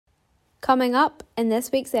Coming up in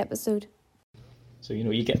this week's episode. So,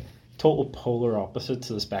 you get total polar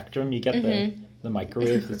opposites of the spectrum. You get the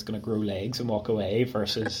microwave that's going to grow legs and walk away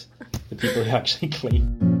versus the people who actually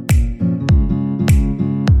clean.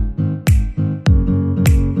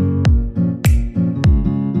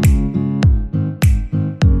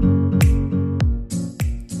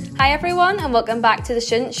 Hi everyone, and welcome back to The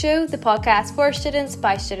Student Show, the podcast for students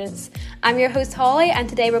by students. I'm your host Holly, and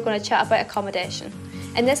today we're going to chat about accommodation.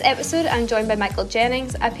 In this episode, I'm joined by Michael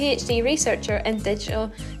Jennings, a PhD researcher in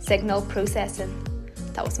digital signal processing.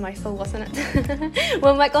 That was a mouthful, wasn't it?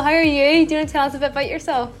 Well, Michael, how are you? Do you want to tell us a bit about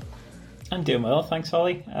yourself? I'm doing well, thanks,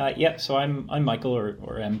 Holly. So I'm Michael, or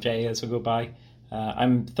MJ as I go by.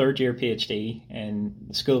 I'm third year PhD in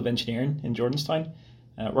the School of Engineering in Jordanstown.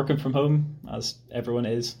 Working from home, as everyone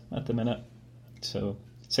is at the minute. So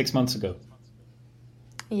 6 months ago.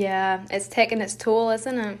 Yeah, it's taking its toll,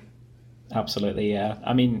 isn't it? Absolutely, yeah.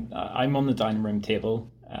 I mean, I'm on the dining room table.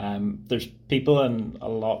 There's people in a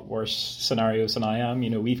lot worse scenarios than I am.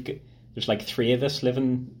 There's like three of us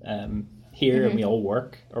living here, and we all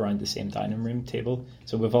work around the same dining room table.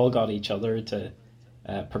 So we've all got each other to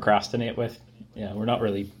procrastinate with. Yeah, we're not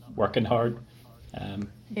really working hard.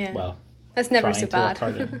 Well, that's never so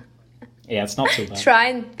bad. Yeah, it's not so bad.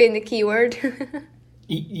 Trying being the key word.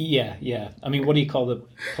 Yeah. I mean, what do you call the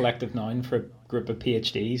collective noun for a group of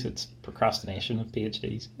PhDs? It's procrastination of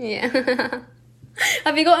PhDs. Yeah.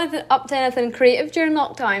 Have you got up to anything creative during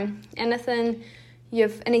lockdown?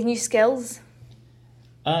 Any new skills?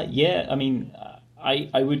 Yeah, I mean,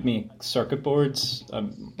 I would make circuit boards.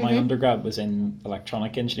 My undergrad was in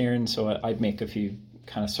electronic engineering, so I'd make a few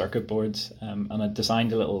kind of circuit boards, and I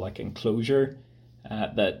designed a little enclosure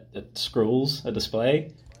that scrolls a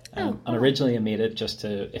display. And originally I made it just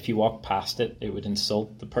to, if you walk past it, it would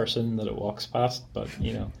insult the person that it walks past. But,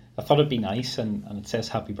 I thought it'd be nice, and it says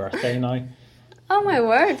happy birthday now. Oh my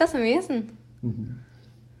word, that's amazing. Mm-hmm.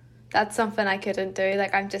 That's something I couldn't do.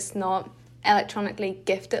 I'm just not electronically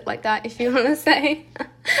gifted like that, if you want to say.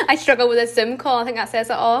 I struggle with a Zoom call. I think that says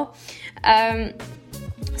it all.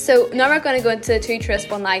 So now we're going to go into the Two Truths,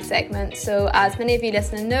 One Lie segment. So as many of you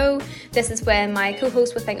listening know, this is when my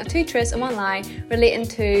co-host will think of two truths and one lie relating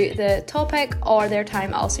to the topic or their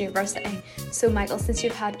time at Ulster University. So Michael, since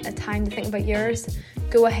you've had a time to think about yours,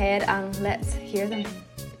 go ahead and let's hear them.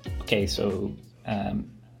 Okay, so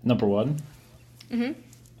number one,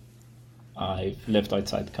 I've lived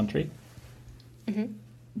outside the country.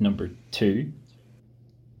 Number two,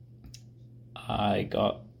 I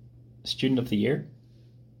got Student of the Year.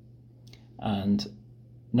 And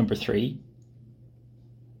number three,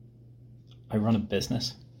 I run a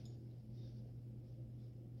business.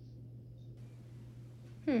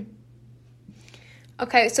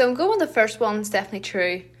 Okay, so I'm going with the first one's definitely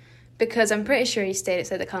true, because I'm pretty sure you stayed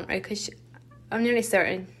outside the country, because I'm nearly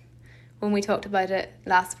certain when we talked about it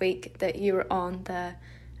last week that you were on the,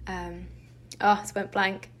 it went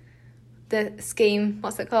blank, the scheme,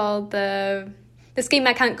 what's it called? The scheme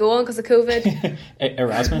I can't go on because of COVID.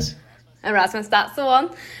 Erasmus, that's the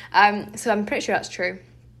one. So I'm pretty sure that's true.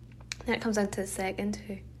 Then it comes down to the second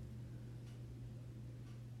two.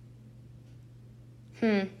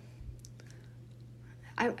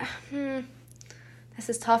 This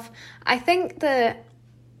is tough. I think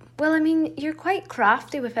you're quite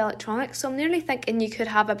crafty with electronics, so I'm nearly thinking you could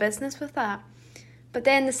have a business with that. But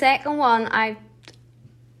then the second one, I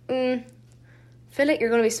feel like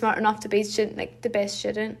you're going to be smart enough to be the best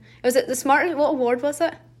student. Was it the smartest? What award was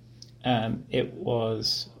it? It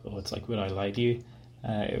was, it's like, would I lie to you?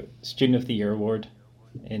 Student of the Year award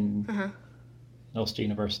in Ulster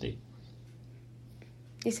University.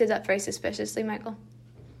 You said that very suspiciously, Michael.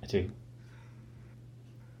 I do.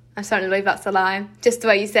 I'm starting to believe that's a lie. Just the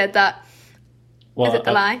way you said that. Is it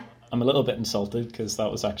the lie? I'm a little bit insulted because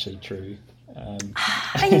that was actually true.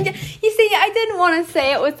 You see, I didn't want to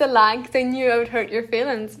say it was a lie because I knew I would hurt your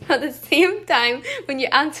feelings. But at the same time, when you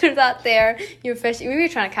answered that there, you were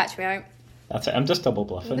trying to catch me out. That's it. I'm just double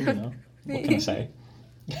bluffing, What can I say?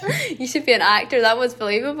 You should be an actor. That was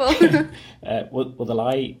believable. Well, the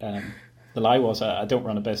lie was I don't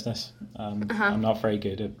run a business. I'm not very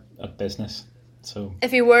good at business. So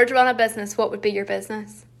if you were to run a business, what would be your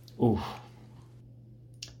business? Ooh,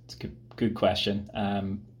 it's a good question.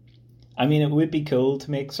 I mean, it would be cool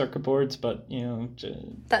to make circuit boards, but,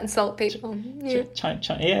 that insult people.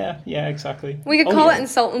 Yeah, exactly. We could call it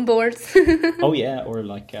insulting boards. Oh, yeah, or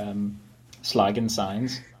slagging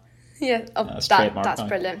signs. Yeah, that's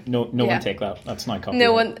brilliant. No one take that. That's not copyright.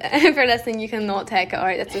 No one, if you're listening, you cannot take it. All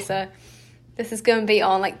right, this is going to be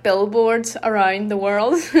on billboards around the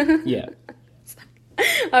world. Yeah.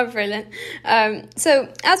 Oh, brilliant. So,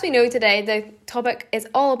 as we know today, the topic is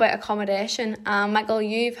all about accommodation. Michael,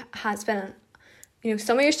 you've had spent,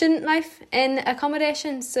 some of your student life in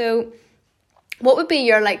accommodation. So, what would be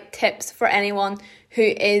your tips for anyone who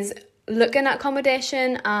is looking at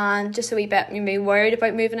accommodation and just a wee bit maybe worried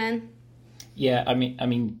about moving in? Yeah, I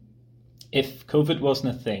mean, if COVID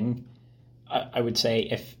wasn't a thing, I would say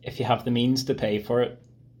if you have the means to pay for it,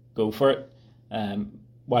 go for it.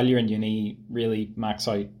 While you're in uni, really max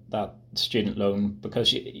out that student loan,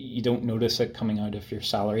 because you don't notice it coming out of your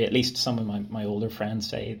salary. At least some of my older friends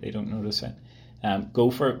say they don't notice it.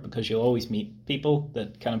 Go for it, because you'll always meet people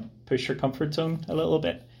that kind of push your comfort zone a little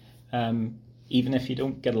bit. Even if you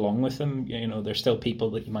don't get along with them, there's still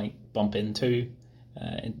people that you might bump into,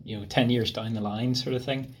 10 years down the line, sort of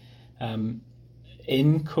thing. In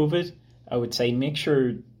COVID, I would say make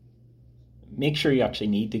sure you actually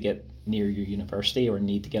need to get near your university or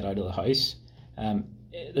need to get out of the house.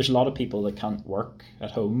 There's a lot of people that can't work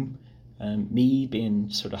at home. Me being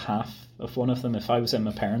sort of half of one of them, if I was in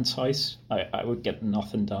my parents' house, I would get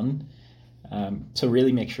nothing done. So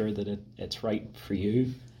really make sure that it's right for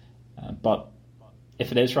you. But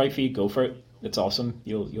if it is right for you, go for it. It's awesome.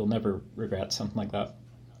 You'll never regret something like that.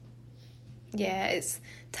 Yeah, it's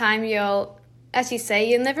time as you say,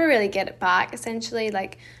 you'll never really get it back, essentially,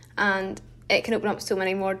 and it can open up so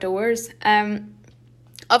many more doors.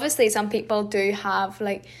 Obviously, some people do have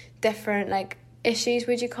different issues,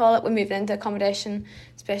 would you call it, when moving into accommodation,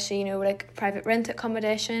 especially private rent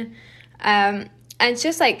accommodation. And it's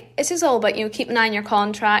just all about keeping an eye on your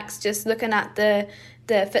contracts, just looking at the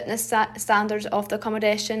fitness standards of the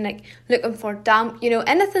accommodation, looking for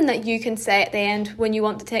anything that you can say at the end when you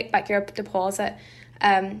want to take back your deposit,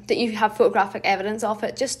 that you have photographic evidence of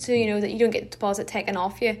it, just to that you don't get the deposit taken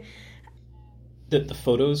off you. The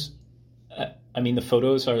photos, the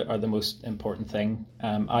photos are the most important thing.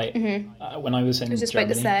 When I was in I was just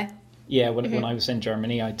Germany, about to say. Yeah, when I was in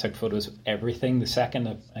Germany, I took photos of everything. The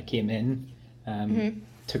second I came in,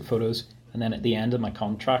 took photos, and then at the end of my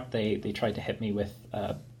contract, they tried to hit me with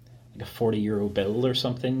a €40 bill or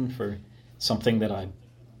something for something that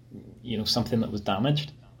something that was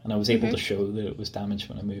damaged, and I was able to show that it was damaged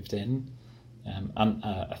when I moved in. And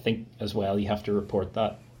I think as well you have to report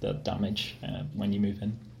that damage when you move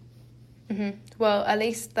in. Well, at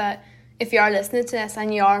least that if you are listening to this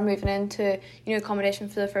and you are moving into accommodation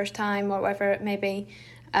for the first time or whatever it may be,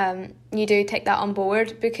 you do take that on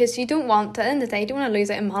board, because you don't want, at the end of the day, you don't want to lose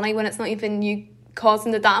out on money when it's not even you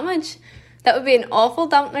causing the damage. That would be an awful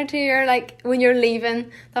dampener to your when you're leaving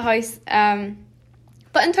the house.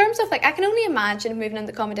 But in terms of I can only imagine moving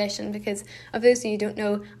into accommodation, because of those who don't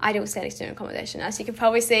know, I don't stay in student accommodation, as you can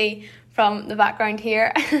probably see from the background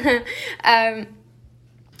here.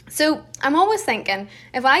 So I'm always thinking,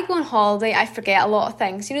 if I go on holiday, I forget a lot of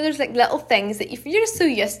things. There's little things that you're just so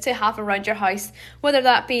used to have around your house, whether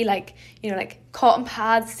that be cotton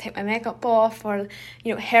pads to take my makeup off, or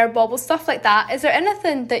hair bobbles, stuff like that. Is there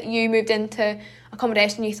anything that you moved into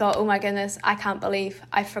accommodation you thought, oh my goodness, I can't believe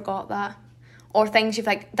I forgot that? Or things you've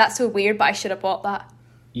that's so weird, but I should have bought that?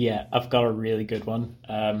 Yeah, I've got a really good one.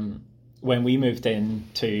 When we moved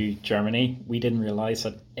into Germany, we didn't realise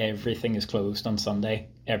that everything is closed on Sunday.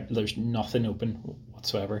 There's nothing open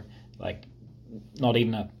whatsoever, not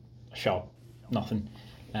even a shop, nothing.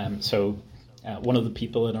 So one of the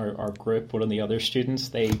people in our group, one of the other students,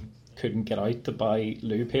 they couldn't get out to buy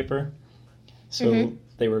loo paper. So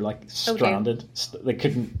they were stranded. They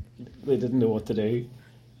didn't know what to do.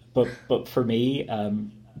 But for me,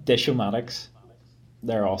 Dish-O-Matics,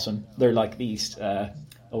 they're awesome. They're these, I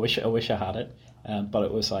wish I had it, but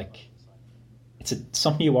it was it's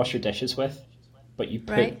something you wash your dishes with, but you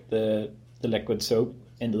put the liquid soap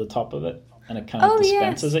into the top of it, and it kind of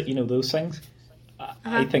dispenses it. Those things.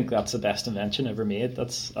 I think that's the best invention ever made.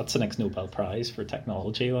 That's the next Nobel Prize for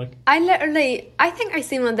technology. I think I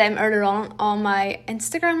seen one of them earlier on my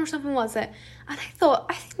Instagram or something, was it? And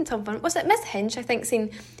I think someone, was it Miss Hinge, I think,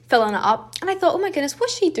 seen filling it up, and I thought, oh my goodness,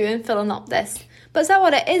 what's she doing filling up this? But is that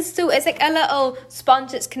what it is? So it's a little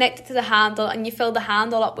sponge that's connected to the handle, and you fill the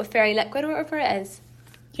handle up with fairy liquid or whatever it is.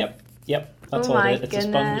 Yep. That's all it is. It's a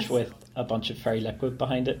sponge with a bunch of fairy liquid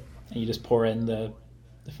behind it, and you just pour in the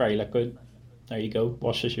fairy liquid. There you go.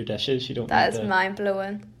 Washes your dishes. You don't. That is mind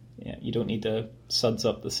blowing. Yeah, you don't need to suds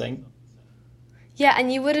up the sink. Yeah,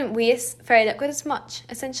 and you wouldn't waste fairy liquid as much,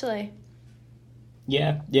 essentially.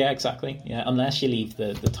 Yeah, exactly. Yeah, unless you leave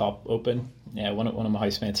the top open. Yeah, one of my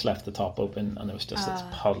housemates left the top open, and there was just this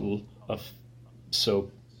puddle of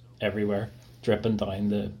soap everywhere, dripping down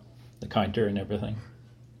the counter and everything.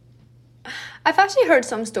 I've actually heard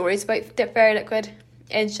some stories about fairy liquid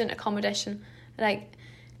in student accommodation Like,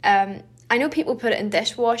 I know people put it in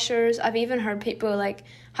dishwashers. I've even heard people like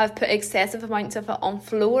have put excessive amounts of it on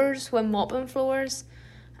floors when mopping floors.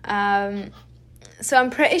 So I'm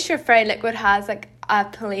pretty sure Fairy Liquid has like a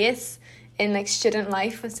place in like student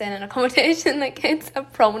life and staying in accommodation. Like, it's a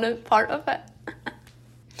prominent part of it.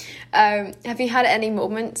 Have you had any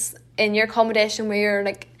moments in your accommodation where you're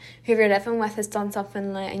like, who you're living with has done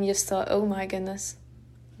something like, and you just thought, oh my goodness,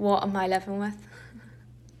 what am I living with?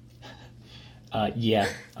 Yeah,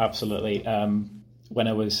 absolutely. When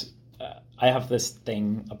I have this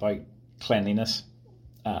thing about cleanliness.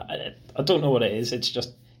 I don't know what it is. It's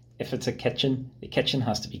just, if it's a kitchen, the kitchen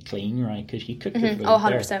has to be clean, right? Because you cook your food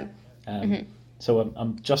 100%. there. So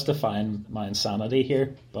I'm justifying my insanity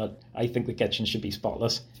here, but I think the kitchen should be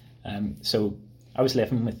spotless. So I was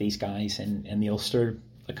living with these guys in the Ulster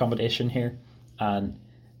accommodation here, and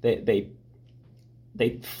they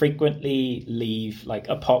frequently leave, like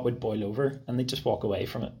a pot would boil over and they just walk away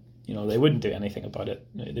from it. You know, they wouldn't do anything about it.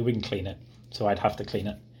 They wouldn't clean it. So I'd have to clean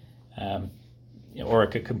it. Or I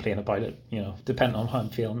could complain about it, depending on how I'm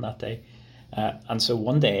feeling that day. And so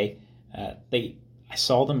one day, I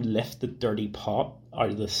saw them lift the dirty pot out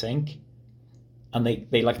of the sink, and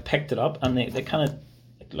they like picked it up and they kind of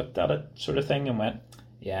like looked at it sort of thing and went,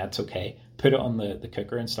 yeah, it's okay. Put it on the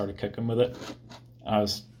cooker and started cooking with it. I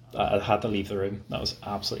had to leave the room. That was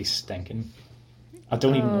absolutely stinking. I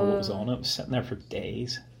don't even know what was on it. It was sitting there for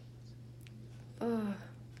days. Oh,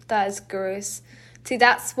 that is gross. See,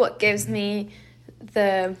 that's what gives me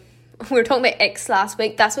we were talking about icks last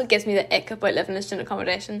week. That's what gives me the ick about living in student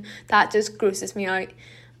accommodation. That just grosses me out.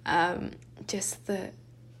 Just the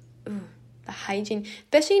hygiene,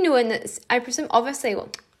 especially knowing that I presume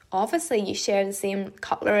obviously you share the same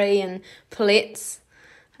cutlery and plates,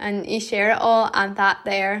 and you share it all, and that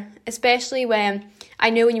there, especially when I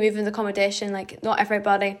know when you move into accommodation, like not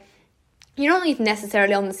everybody. You're not even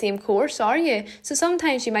necessarily on the same course, are you? So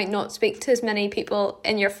sometimes you might not speak to as many people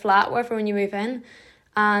in your flat, wherever, when you move in.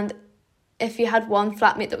 And if you had one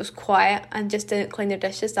flatmate that was quiet and just didn't clean their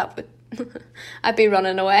dishes, that would I'd be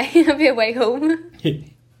running away. I'd be away home.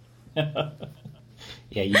 Yeah,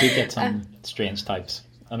 you do get some strange types.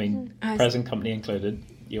 I mean, present company included.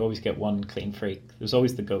 You always get one clean freak. There's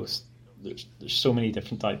always the ghost. There's so many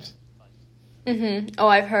different types. Oh,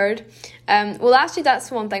 I've heard. Well, actually,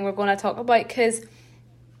 that's one thing we're going to talk about, because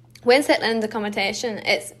when settling into accommodation,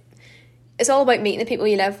 it's all about meeting the people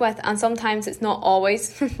you live with, and sometimes it's not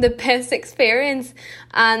always the best experience.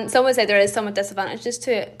 And some would say there is some disadvantages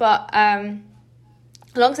to it, but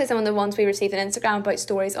alongside some of the ones we received on Instagram about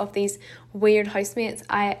stories of these weird housemates,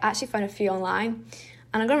 I actually found a few online,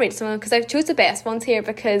 and I'm going to read some of them because I've chose the best ones here,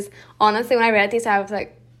 because honestly, when I read these, I was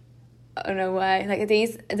like, oh no way, like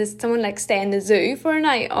does someone like stay in the zoo for a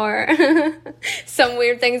night, or some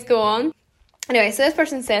weird things go on. Anyway, so this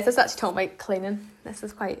person says, this is actually talking about cleaning, this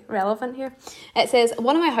is quite relevant here. It says,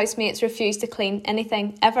 one of my housemates refused to clean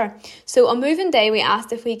anything ever, so on moving day we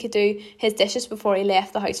asked if we could do his dishes before he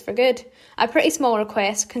left the house for good. A pretty small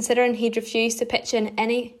request, considering he'd refused to pitch in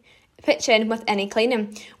with any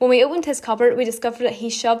cleaning. When we opened his cupboard, we discovered that he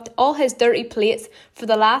shoved all his dirty plates for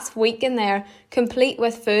the last week in there, complete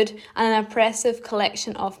with food and an impressive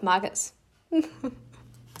collection of maggots.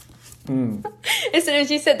 As soon as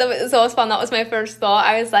you said that it was saucepan, that was my first thought.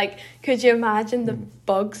 I was like, could you imagine the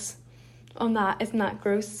bugs on that? Isn't that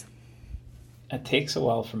gross? It takes a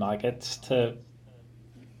while for maggots to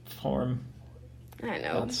form. I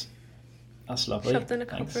know. That's lovely. Shoved in a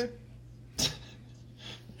cupboard.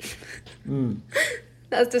 Mm.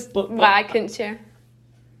 That's just why I couldn't share.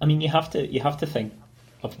 I mean, you have to think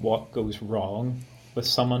of what goes wrong with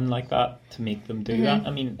someone like that to make them do that.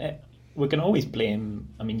 I mean, we can always blame.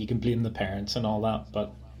 I mean, you can blame the parents and all that,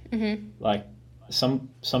 but like some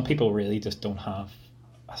people really just don't have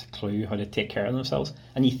a clue how to take care of themselves.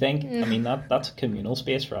 And you think, I mean, that's a communal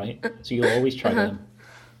space, right? So you always try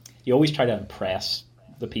to impress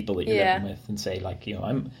the people that you're living with and say, like,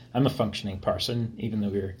 I'm a functioning person, even though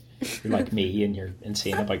you're like me and you're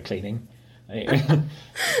insane about cleaning.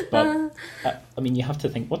 But I mean, you have to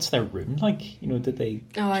think, what's their room like? Did they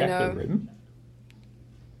check their room?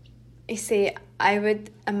 You see, I would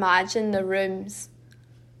imagine the rooms,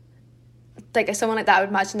 like if someone like that, I would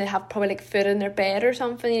imagine they have probably like food in their bed or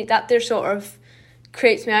something. That there sort of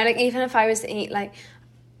creeps me out. Like, even if I was to eat like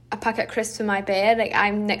a packet of crisps in my bed, like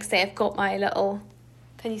next day I've got my little,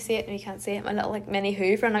 can you see it? No, you can't see it. My little like mini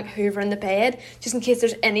Hoover, and like Hoover in the bed, just in case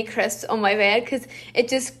there's any crisps on my bed, because it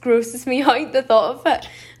just grosses me out, the thought of it.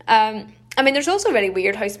 I mean, there's also really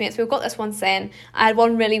weird housemates. We've got this one saying, I had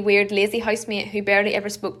one really weird, lazy housemate who barely ever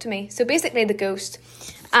spoke to me. So basically the ghost.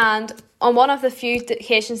 And on one of the few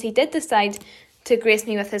occasions he did decide to grace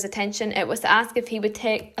me with his attention. It was to ask if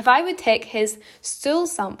I would take his stool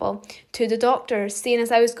sample to the doctor, seeing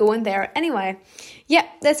as I was going there anyway.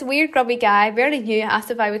 Yep, this weird grubby guy, barely knew, asked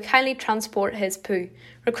if I would kindly transport his poo.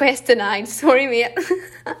 Request denied. Sorry, mate.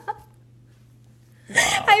 Wow.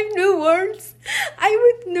 I have no words.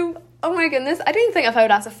 I would know. Oh my goodness. I don't even think if I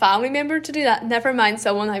would ask a family member to do that, never mind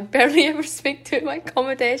someone I barely ever speak to in my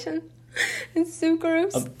accommodation. It's so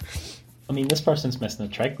gross. I mean, this person's missing a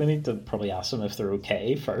trick. They need to probably ask them if they're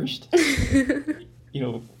okay first.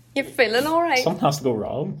 You're feeling all right. Something has to go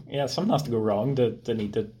wrong. Yeah, something has to go wrong to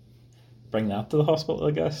need to bring that to the hospital,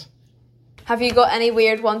 I guess. Have you got any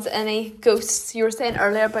weird ones, any ghosts? You were saying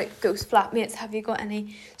earlier about ghost flatmates. Have you got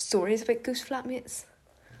any stories about ghost flatmates?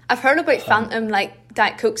 I've heard about phantom,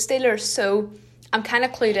 Diet Coke stealers, so I'm kind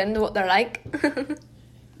of clued into what they're like.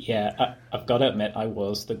 Yeah, I've got to admit, I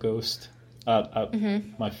was the ghost. At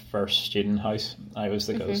my first student house, I was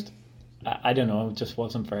the ghost. I don't know, just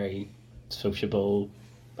wasn't very sociable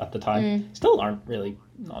at the time. Still not really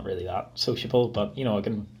that sociable, but I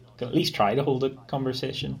can at least try to hold a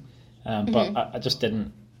conversation. But I just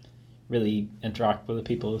didn't really interact with the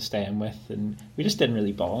people I was staying with, and we just didn't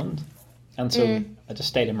really bond. And so I just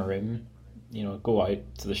stayed in my room, go out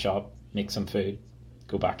to the shop, make some food,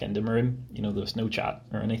 go back into my room. There was no chat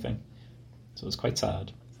or anything. So it was quite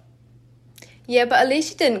sad. Yeah, but at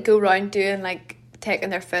least you didn't go around doing taking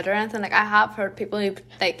their food or anything. I have heard people who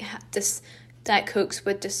just Diet Cokes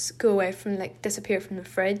would just go away from disappear from the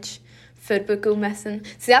fridge. Food would go missing.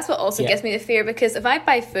 See, that's what also gives me the fear, because if I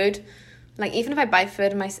buy food, even if I buy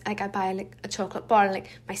food and I buy a chocolate bar and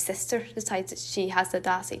my sister decides that she has the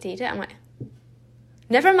audacity to eat it, I'm like,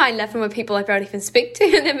 never mind living with people I barely even speak to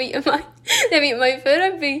and them eating my food,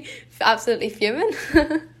 I'd be absolutely fuming.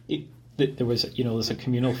 There was, there's a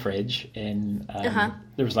communal fridge in,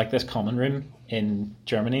 there was this common room in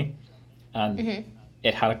Germany, and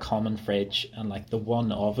it had a common fridge and the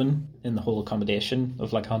one oven in the whole accommodation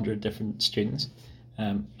of 100 different students.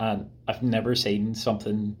 And I've never seen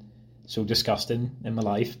something so disgusting in my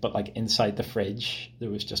life, but inside the fridge, there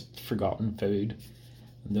was just forgotten food.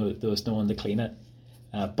 And there was no one to clean it.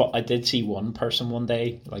 But I did see one person one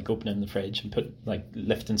day, opening the fridge and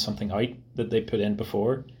lifting something out that they put in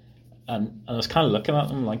before. And I was kind of looking at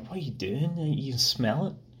them what are you doing? You can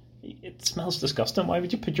smell it. It smells disgusting. Why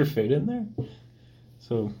would you put your food in there?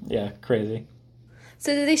 So, yeah, crazy.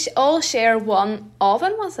 So did they all share one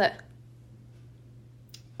oven, was it?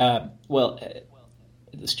 The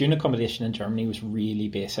student accommodation in Germany was really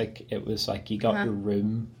basic. It was you got your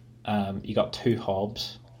room, you got 2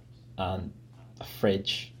 hobs, and a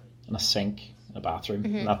fridge, and a sink, and a bathroom.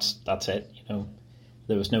 And that's it,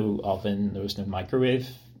 There was no oven, there was no microwave,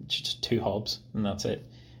 just 2 hobs, and that's it.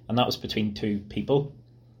 And that was between 2 people.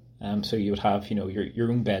 So you would have,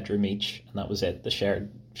 your own bedroom each, and that was it. The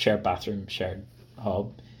shared bathroom, shared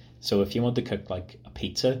hob. So if you wanted to cook a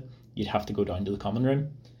pizza, you'd have to go down to the common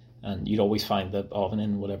room, and you'd always find the oven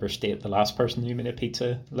in whatever state the last person who made a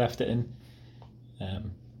pizza left it in.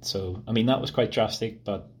 So I mean, that was quite drastic,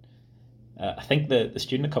 but I think the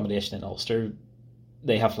student accommodation in Ulster,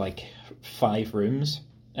 they have 5 rooms.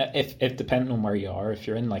 If depending on where you are, if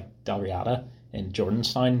you're in Dalriada in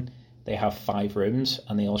Jordanstown, they have 5 rooms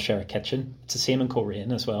and they all share a kitchen. It's the same in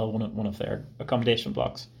Coleraine as well, one of their accommodation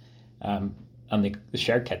blocks. And the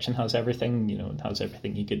shared kitchen has everything, it has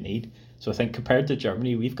everything you could need. So I think compared to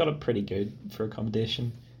Germany, we've got it pretty good for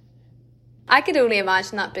accommodation. I could only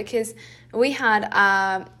imagine that, because we had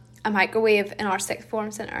a microwave in our sixth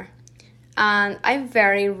form centre, and I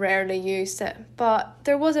very rarely used it. But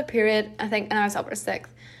there was a period, I think, when I was upper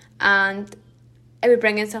sixth, and I would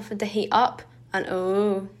bring in something to heat up,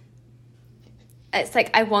 and it's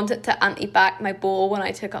I wanted to empty back my bowl when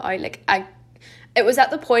I took it out. It was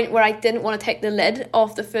at the point where I didn't want to take the lid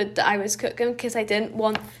off the food that I was cooking, because I didn't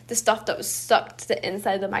want the stuff that was stuck to the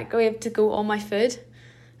inside of the microwave to go on my food.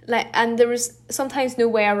 And there was sometimes no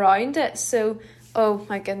way around it. So, oh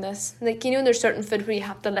my goodness. There's certain food where you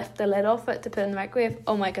have to lift the lid off it to put in the microwave.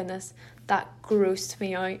 Oh my goodness. That grossed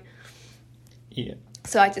me out. Yeah.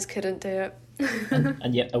 So I just couldn't do it.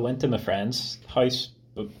 and yet I went to my friend's house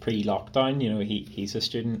pre-lockdown. He's a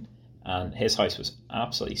student, and his house was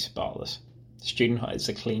absolutely spotless. Student house is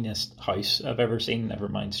the cleanest house I've ever seen, never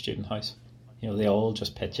mind student house. They all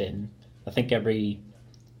just pitch in. I think every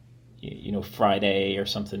Friday or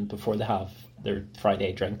something, before they have their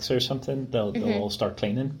Friday drinks or something, they'll all start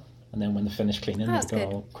cleaning, and then when they finish cleaning,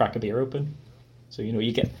 they'll all crack a beer open. So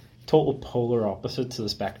you get total polar opposite to the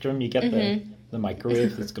spectrum. You get the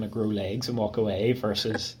microwave that's going to grow legs and walk away,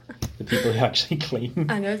 versus the people who actually clean.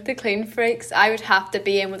 I know, the clean freaks. I would have to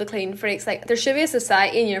be in with the clean freaks. Like, there should be a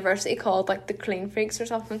society in university called, like, the clean freaks or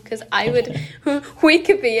something, because I would, we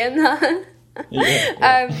could be in that.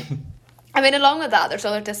 Yeah. I mean, along with that, there's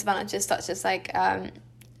other disadvantages, such as, like,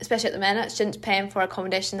 especially at the minute, students paying for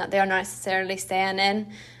accommodation that they are not necessarily staying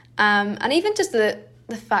in. And even just the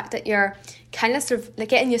fact that you're kind of like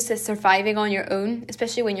getting used to surviving on your own,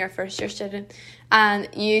 especially when you're a first year student, and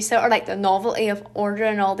you sort of like the novelty of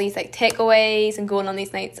ordering all these like takeaways and going on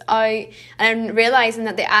these nights out, and realizing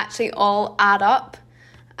that they actually all add up.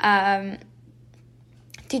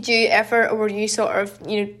 Did you ever, or were you sort of,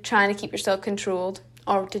 you know, trying to keep yourself controlled,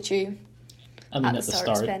 or did you? I mean, at the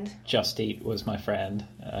start, Just Eat was my friend.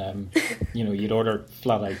 You know, you'd order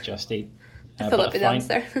flat out Just Eat. I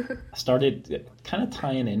started kind of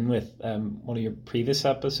tying in with one of your previous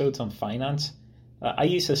episodes on finance. I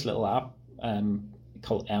use this little app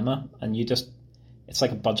called Emma, and it's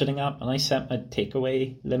like a budgeting app, and I set my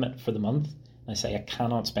takeaway limit for the month. I say I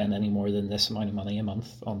cannot spend any more than this amount of money a month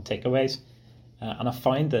on takeaways. And I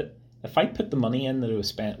find that if I put the money in that I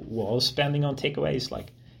was spending on takeaways,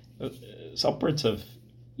 like it's upwards of,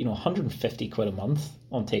 you know, 150 quid a month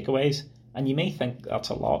on takeaways. And you may think that's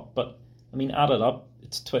a lot, but I mean, add it up,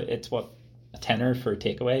 it's what, a tenner for a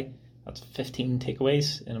takeaway. That's 15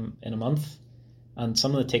 takeaways in a month. And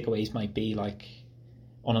some of the takeaways might be like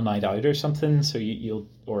on a night out or something. So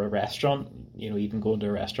or a restaurant, you know, even going to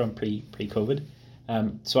a restaurant pre-COVID.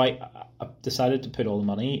 So I decided to put all the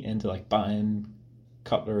money into like buying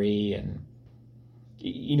cutlery and,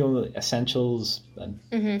 you know, essentials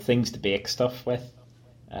and things to bake stuff with.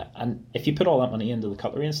 And if you put all that money into the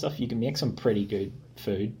cutlery and stuff, you can make some pretty good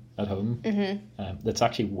food at home. That's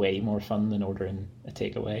actually way more fun than ordering a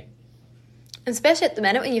takeaway. Especially at the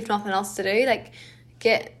minute when you've nothing else to do, like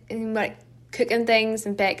cooking things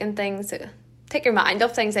and baking things, take your mind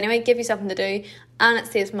off things anyway, give you something to do, and it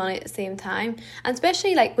saves money at the same time. And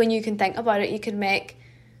especially like when you can think about it, you could make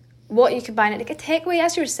what you could buy, like a takeaway,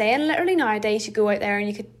 as you were saying. Literally nowadays you go out there and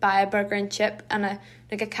you could buy a burger and chip and a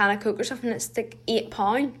can of Coke or something, it's like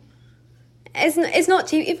 £8. It's not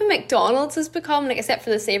cheap. Even McDonald's has become, like, except for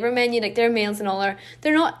the Saver menu, like their meals and all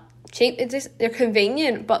they're not cheap. It's just, they're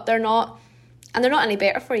convenient, but they're not any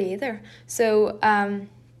better for you either. So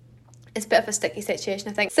it's a bit of a sticky situation,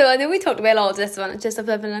 I think. So I know we talked about all of this one, just of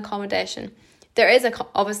living in accommodation. There is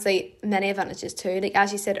obviously many advantages too, like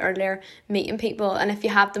as you said earlier, meeting people, and if you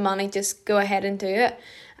have the money, just go ahead and do it.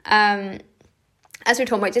 As we're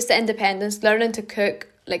talking about, just the independence, learning to cook,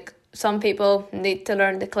 like some people need to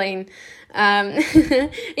learn to clean.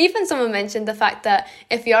 Even someone mentioned the fact that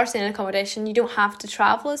if you are staying in accommodation, you don't have to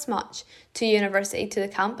travel as much to university, to the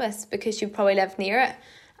campus, because you probably live near it.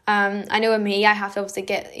 I know with me, I have to obviously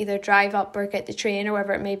either drive up or get the train or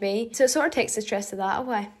wherever it may be. So it sort of takes the stress of that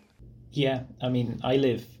away. Yeah, I mean, I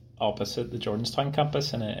live opposite the Jordanstown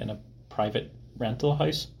campus in a private rental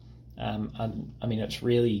house. And I mean, it's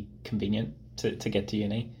really convenient to get to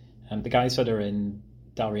uni. The guys that are in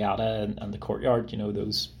Dalriada and the Courtyard, you know,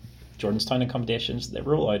 those Jordanstown accommodations, they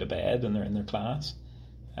roll out of bed and they're in their class.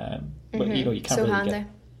 But, you know, you can't really get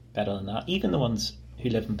better than that. Even the ones who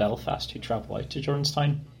live in Belfast who travel out to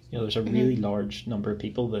Jordanstown, you know, there's a really large number of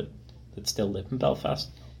people that still live in Belfast.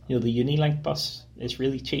 You know, the Unilink bus is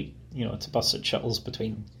really cheap. You know, it's a bus that shuttles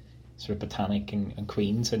between sort of Botanic and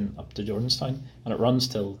Queen's and up to Jordanstown, and it runs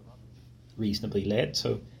till reasonably late.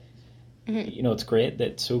 So, you know, it's great that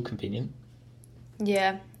it's so convenient.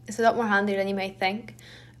 Yeah, it's a lot more handy than you may think.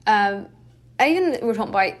 Even we're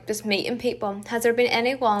talking about just meeting people. Has there been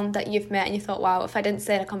anyone that you've met and you thought, wow, if I didn't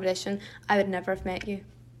stay in accommodation, I would never have met you?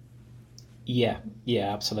 Yeah,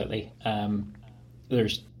 absolutely.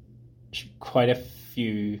 There's quite a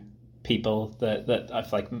few people that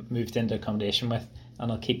I've like moved into accommodation with,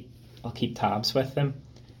 and I'll keep tabs with them.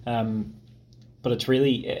 But it's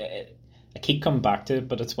really, I keep coming back to it,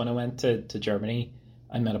 but it's when I went to Germany,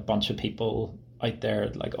 I met a bunch of people out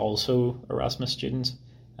there, like also Erasmus students,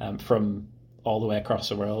 from all the way across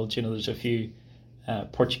the world. You know, there's a few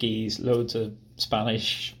Portuguese, loads of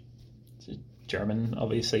Spanish, German,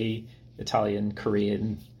 obviously, Italian,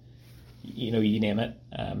 Korean, you know, you name it.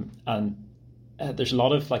 And there's a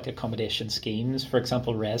lot of like accommodation schemes. For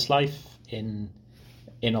example, Res Life in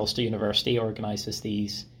Ulster University organises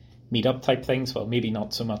these meetup type things. Well, maybe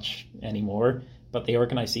not so much anymore, but they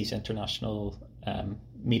organise these international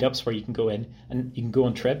meetups where you can go in and you can go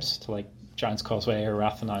on trips to like Giant's Causeway or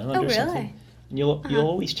Rathlin Island or something. And you'll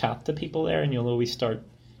always chat to people there, and you'll always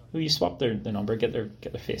you swap their number, get their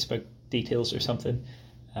Facebook details or something,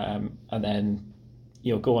 and then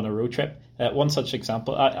go on a road trip. One such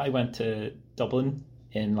example, I went to Dublin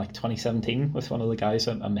in like 2017 with one of the guys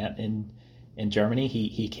I met in Germany.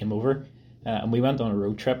 He came over, and we went on a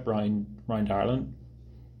road trip round Ireland.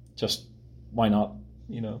 Just why not?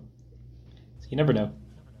 You never know.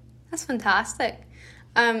 That's fantastic.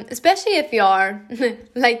 Especially if you are,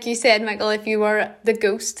 like you said, Michael, if you were the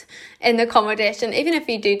ghost in the accommodation, even if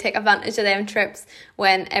you do take advantage of them trips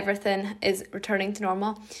when everything is returning to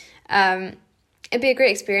normal, it'd be a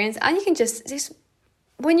great experience. And you can just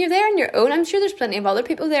when you're there on your own, I'm sure there's plenty of other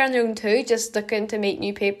people there on their own too, just looking to meet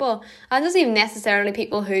new people. And it doesn't even necessarily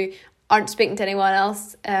people who aren't speaking to anyone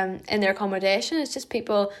else in their accommodation. It's just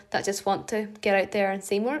people that just want to get out there and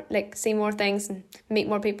see more things and meet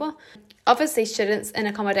more people. Obviously, students in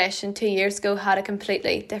accommodation 2 years ago had a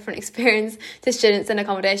completely different experience to students in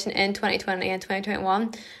accommodation in 2020 and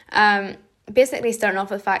 2021. Basically, starting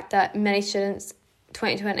off with the fact that many students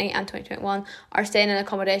 2020 and 2021 are staying in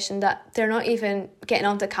accommodation that they're not even getting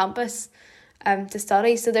onto campus to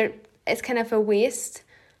study. So it's kind of a waste.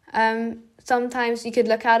 Sometimes you could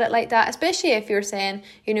look at it like that, especially if you're saying,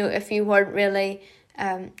 if you weren't really,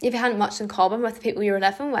 if you hadn't much in common with the people you were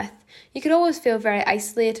living with, you could always feel very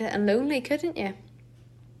isolated and lonely, couldn't you?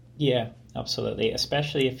 Yeah, absolutely.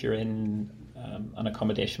 Especially if you're in an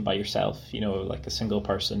accommodation by yourself, like a single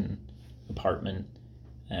person apartment,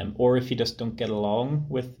 or if you just don't get along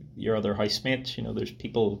with your other housemates. There's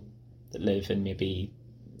people that live in maybe,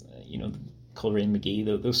 Coleraine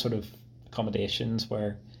McGee, those sort of accommodations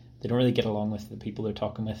where they don't really get along with the people they're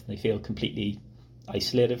talking with, and they feel completely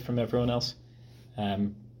isolated from everyone else. I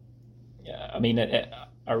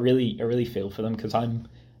really feel for them, because I'm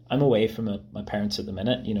away from my parents at the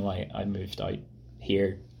minute. I moved out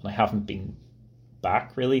here, and I haven't been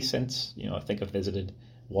back really since. I think I've visited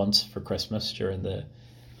once for Christmas during the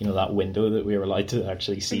that window that we were allowed to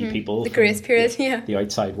actually see people. The grace period, yeah. The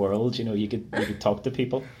outside world. You could talk to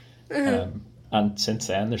people. And since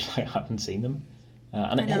then, I haven't seen them.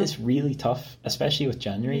 And it is really tough, especially with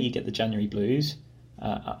January. You get the January blues.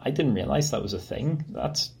 I didn't realise that was a thing.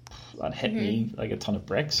 That hit me like a ton of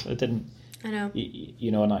bricks. I didn't. I know.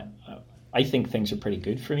 And I think things are pretty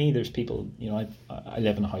good for me. There's people. I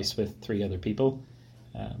live in a house with 3 other people,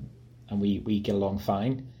 and we get along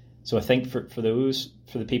fine. So I think for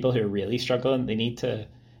the people who are really struggling, they need to.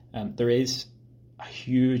 There is a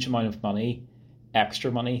huge amount of money,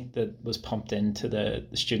 extra money, that was pumped into the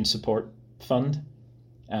student support fund.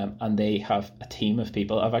 And they have a team of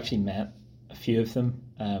people. I've actually met a few of them,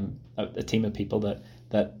 a team of people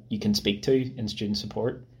that you can speak to in student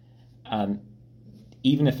support. And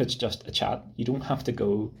even if it's just a chat, you don't have to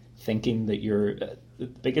go thinking that you're... the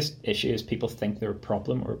biggest issue is people think they're a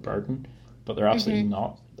problem or a burden, but they're absolutely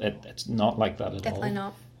not. It's not like that at Definitely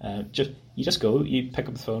all. Definitely not. You just go, you pick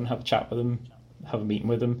up the phone, have a chat with them, have a meeting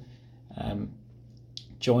with them,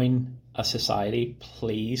 join a society,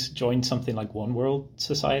 please. Join something like One World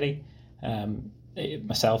Society.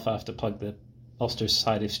 Myself, I have to plug the Ulster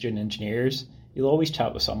Society of Student Engineers. You'll always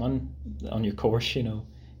chat with someone on your course,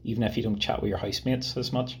 even if you don't chat with your housemates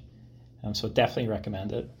as much. So definitely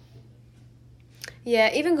recommend it.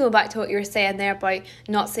 Yeah, even going back to what you were saying there about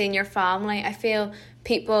not seeing your family, I feel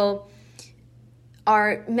people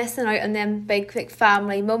are missing out on them big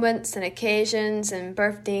family moments and occasions and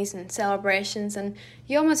birthdays and celebrations, and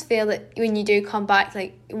you almost feel that when you do come back,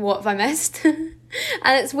 like, what have I missed? And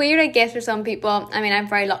it's weird, I guess, for some people. I mean, I'm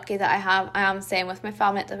very lucky that I am staying with my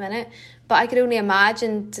family at the minute, but I could only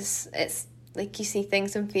imagine it's like you see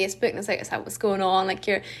things on Facebook and it's like, is that what's going on? Like,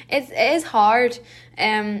 it is hard,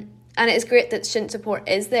 and it is great that student support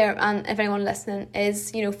is there, and if anyone listening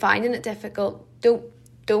is finding it difficult,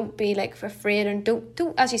 don't be like afraid, and don't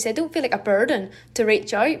as you said, don't feel like a burden to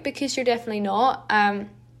reach out, because you're definitely not.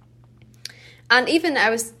 And even I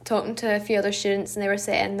was talking to a few other students, and they were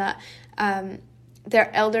saying that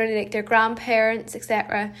their elderly, like their grandparents,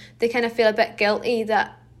 etc., they kind of feel a bit guilty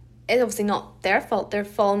that it's obviously not their fault, they're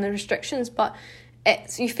following the restrictions, but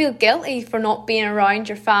you feel guilty for not being around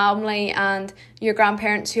your family and your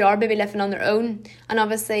grandparents who are maybe living on their own. And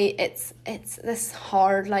obviously it's this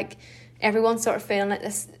hard, like, everyone's sort of feeling like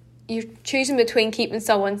this, you're choosing between keeping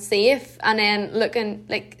someone safe and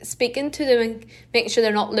then speaking to them and making sure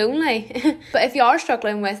they're not lonely. But if you are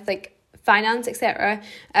struggling with like finance, etc.,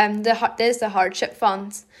 there's the hardship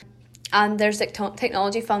funds, and there's like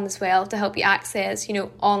technology fund as well to help you access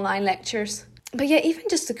online lectures. But yeah, even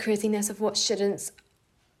just the craziness of what students,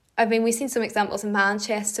 I mean, we've seen some examples in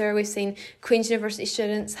Manchester. We've seen Queen's University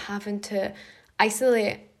students having to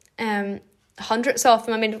isolate hundreds of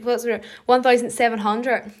them. I mean, what's there,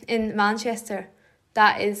 1,700 in Manchester?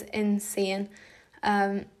 That is insane.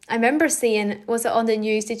 I remember seeing, was it on the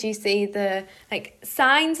news, did you see the like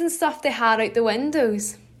signs and stuff they had out the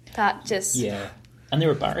windows? That just... Yeah. And they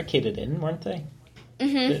were barricaded in, weren't they?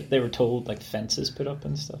 Mm-hmm. They were told like fences put up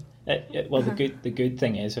and stuff. Well, the good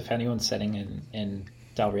thing is, if anyone's sitting in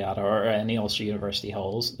Dalriada or any Ulster University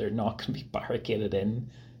halls, they're not going to be barricaded in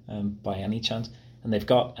by any chance. And they've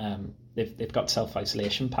got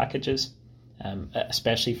self-isolation packages,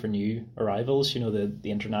 especially for new arrivals. You know,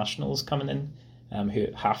 the internationals coming in, who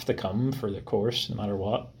have to come for the course no matter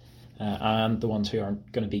what, and the ones who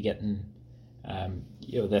aren't going to be getting,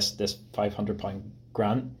 this £500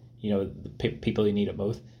 grant. You know, the people who need it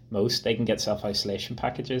most, they can get self-isolation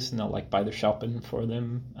packages, and they'll like buy their shopping for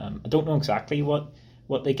them. I don't know exactly what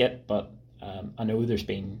they get, but I know there's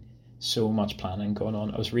been so much planning going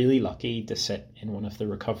on. I was really lucky to sit in one of the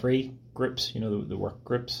recovery groups, you know, the work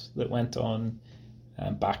groups that went on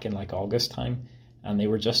back in like August time, and they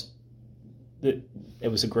were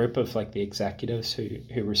it was a group of like the executives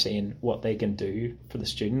who were saying what they can do for the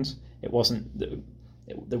students. It wasn't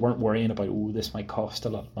they weren't worrying about, oh, this might cost a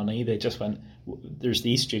lot of money. They just went, there's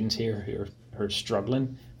these students here who are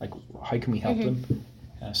struggling, like how can we help them?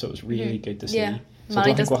 So it was really good to see. Yeah. So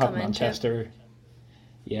Money I don't think we'll have doesn't come into Manchester.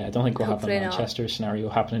 Yeah, I don't think we'll have a Hopefully not. Manchester scenario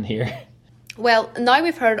happening here. Well, now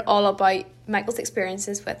we've heard all about Michael's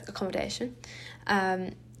experiences with accommodation,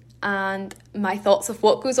 and my thoughts of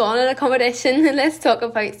what goes on in accommodation. Let's talk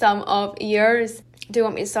about some of yours. Do you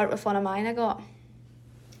want me to start with one of mine I got?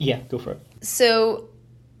 Yeah, go for it. So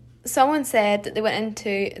someone said that they went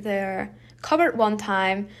into their cupboard one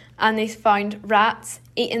time and they found rats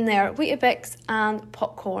eating their Weetabix and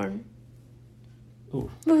popcorn.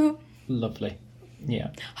 Oh, lovely.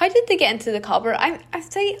 Yeah. How did they get into the cupboard? I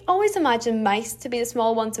always imagine mice to be the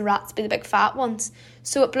small ones and rats to be the big fat ones.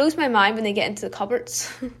 So it blows my mind when they get into the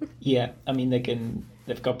cupboards. Yeah, I mean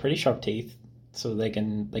they've got pretty sharp teeth, so they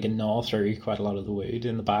can gnaw through quite a lot of the wood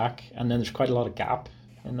in the back, and then there's quite a lot of gap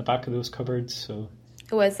in the back of those cupboards. So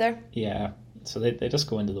Oh, is there? yeah, so they just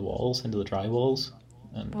go into the walls, into the dry walls,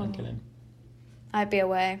 and get in. I'd be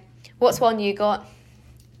away. What's one you got?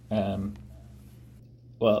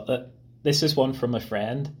 This is one from a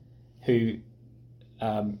friend who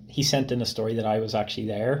he sent in a story that I was actually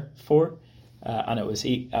there for, and it was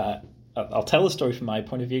I'll tell the story from my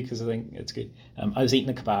point of view because I think it's good. I was eating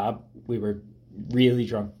a kebab. We were really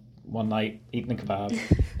drunk one night eating a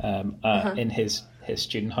kebab in his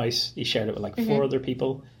student house. He shared it with like four other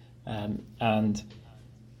people, and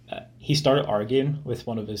he started arguing with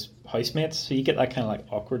one of his housemates. So you get that kind of like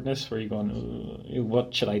awkwardness where you're going,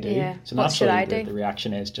 what should I do? Yeah. So what should I do? The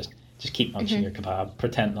reaction is just keep munching your kebab,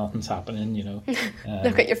 pretend nothing's happening, you know.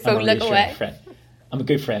 Look at your phone, look away. I'm a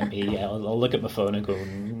good friend, me. Yeah, I'll look at my phone and go,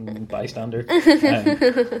 bystander.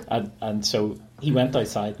 And so he went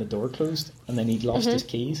outside and the door closed, and then he'd lost his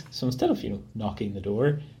keys. So instead of, knocking the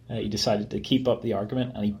door, he decided to keep up the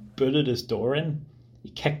argument, and he booted his door in. He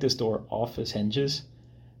kicked his door off his hinges.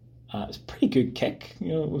 It was a pretty good kick.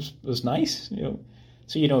 It was nice.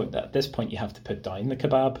 So at this point you have to put down the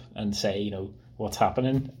kebab and say, what's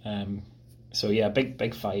happening. So yeah,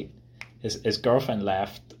 big fight. His girlfriend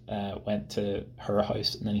left, went to her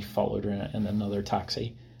house, and then he followed her in another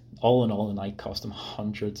taxi. All in all, the night cost him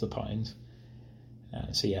hundreds of pounds.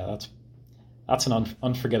 So yeah, that's an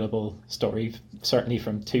unforgettable story, certainly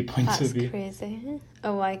from 2 points of view. That's crazy.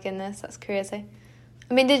 Oh my goodness, that's crazy.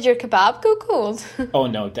 I mean, did your kebab go cold? Oh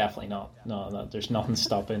no, definitely not. No, there's nothing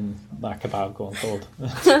stopping that kebab going cold.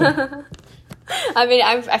 I mean,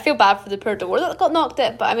 I feel bad for the poor door that got knocked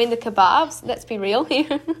out, but I mean the kebabs. Let's be real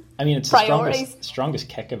here. I mean, it's the strongest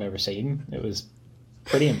kick I've ever seen. It was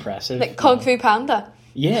pretty impressive. Like Kung Fu Panda.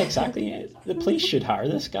 Yeah, exactly. Yeah. The police should hire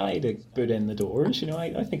this guy to boot in the doors.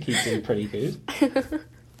 I think he'd do pretty good.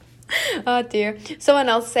 Oh dear. Someone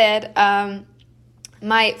else said,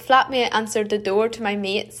 my flatmate answered the door to my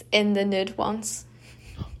mates in the nude once.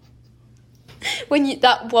 When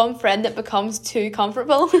that one friend that becomes too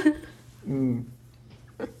comfortable.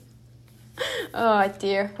 Oh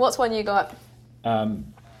dear. What's one you got?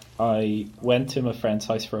 I went to my friend's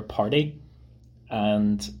house for a party,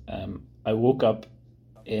 and I woke up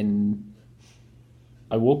in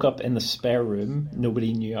the spare room.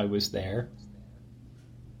 Nobody knew I was there.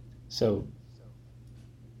 So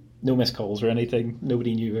no missed calls or anything.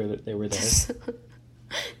 Nobody knew that they were there.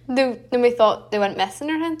 Nobody thought they went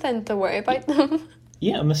missing or anything to worry about them.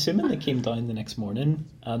 Yeah, I'm assuming they came down the next morning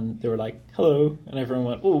and they were like, hello, and everyone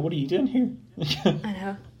went, oh, what are you doing here? I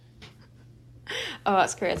know. Oh,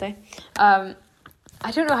 that's crazy. I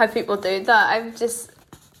don't know how people do that.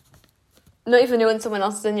 not even knowing someone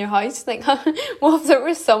else is in your house. Like, what if there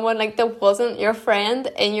was someone like that wasn't your friend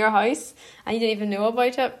in your house and you didn't even know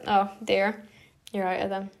about it? Oh dear, you're out of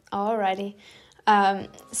them. Alrighty.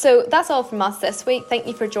 So that's all from us this week. Thank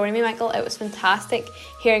you for joining me, Michael. It was fantastic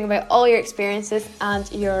hearing about all your experiences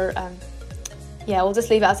and your we'll just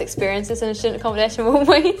leave it as experiences in a student accommodation, won't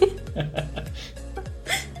we?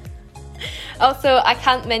 Also, I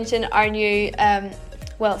can't mention our new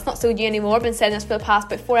it's not so new anymore, I've been saying this for the past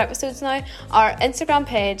about 4 episodes now, our Instagram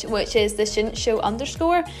page, which is the Student Show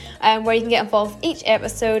 _, where you can get involved with each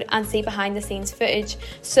episode and see behind the scenes footage.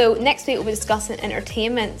 So next week we'll be discussing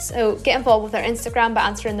entertainment, so get involved with our Instagram by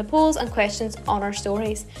answering the polls and questions on our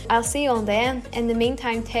stories. I'll see you on then. In the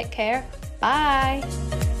meantime, take care. Bye.